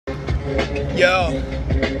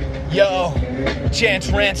Yo,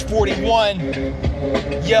 Chance Rants 41.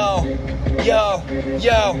 Yo.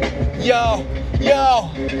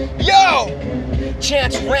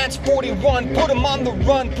 Chance Rants 41, put him on the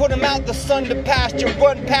run, put him out the sun to pasture,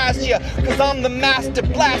 run past ya, cause I'm the master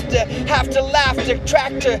blaster, have to laugh to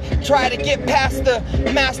tractor, try to get past the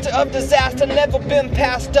master of disaster, never been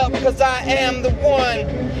passed up, cause I am the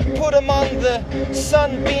one. Put him on the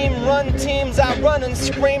sunbeam run teams, I run and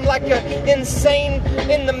scream like a insane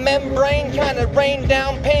in the membrane, kinda rain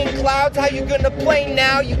down pain clouds, how you gonna play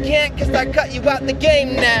now? You can't, cause I cut you out the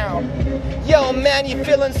game now. Yo man, you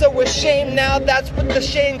feeling so ashamed now, that's what the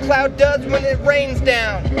shame cloud does when it rains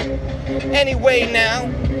down. Anyway now,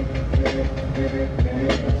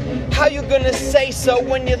 how you gonna say so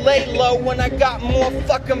when you lay low, when I got more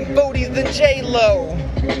fucking booty than J-Lo?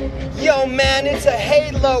 Yo man, it's a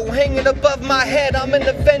halo hanging above my head, I'm an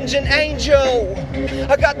avenging angel.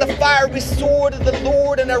 I got the fiery sword of the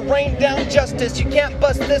Lord and I rain down justice. You can't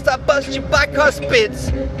bust this, I bust you by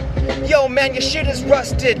cuspids. Yo man, your shit is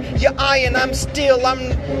rusted, you're iron, I'm steel,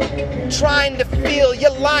 I'm trying to feel,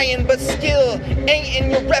 you're lying, but skill ain't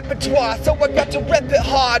in your repertoire, so I got to rep it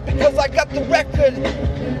hard, because I got the record,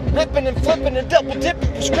 ripping and flipping and double dipping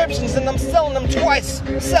prescriptions, and I'm selling them twice,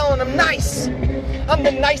 selling them nice. I'm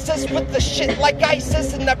the nicest with the shit like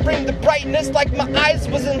ISIS, and I bring the brightness like my eyes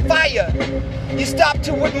was in fire. You stop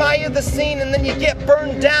to admire the scene and then you get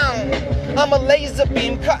burned down. I'm a laser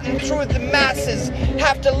beam cutting through the masses.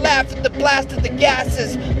 Have to laugh at the blast of the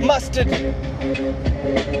gases. Mustard,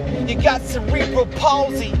 you got cerebral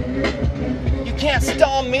palsy. You can't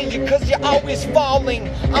stall me because you're always falling.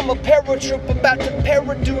 I'm a paratroop about to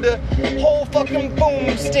paradude a whole fucking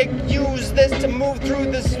boomstick. Use this to move through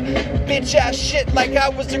this bitch ass shit like I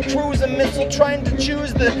was a cruising missile trying to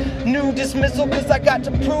choose the new dismissal, cause I got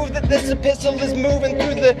to prove that this epistle is moving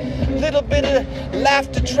through the little bit of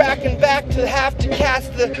laughter track and back to have to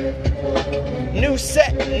cast the new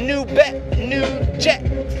set, new bet, new jet,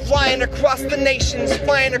 flying across the nations,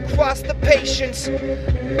 flying across the patience.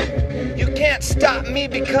 You can't stop me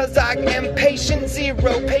because I am patient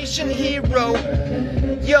zero, patient hero.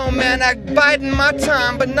 Yo man, I biding my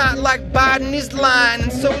time, but not like Biden is lying.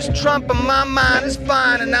 And so is Trump, and my mind is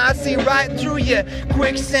fine. And I see right through you,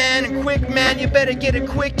 quicksand and quick man. You better get a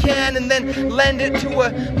quick can and then lend it to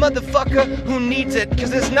a motherfucker who needs it.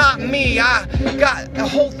 Cause it's not me, I got a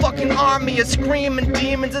whole fucking army of screaming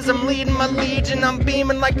demons as I'm leading my legion. I'm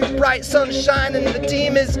beaming like a bright sunshine and the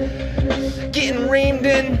team is getting reamed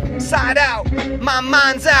inside out. My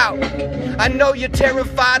mind's out. I know you're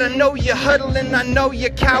terrified, I know you're huddling, I know you're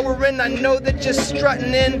cowering, I know that you're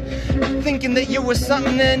strutting in, thinking that you were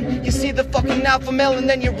something in. You see the fucking alpha male and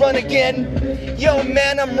then you run again. Yo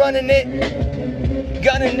man, I'm running it,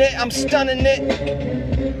 gunning it, I'm stunning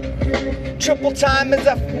it. Triple time as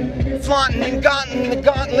I flaunting and gaunting the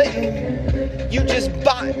gauntlet, and you just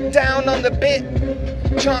bite down on the bit,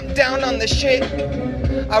 chomp down on the shit.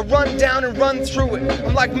 I run down and run through it.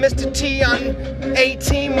 I'm like Mr. T on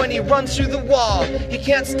A-Team when he runs through the wall. You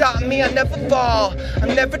can't stop me, I never fall.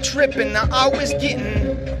 I'm never tripping, I'm always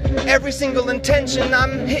getting every single intention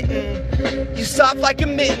I'm hitting. You soft like a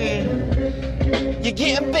mitten. You're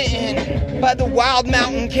getting bitten by the wild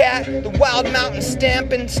mountain cat, the wild mountain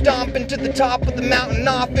stamping, stomping to the top of the mountain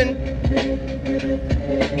often.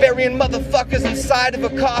 Burying motherfuckers inside of a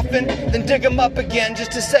coffin, then dig them up again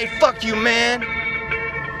just to say fuck you man.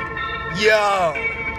 Yo.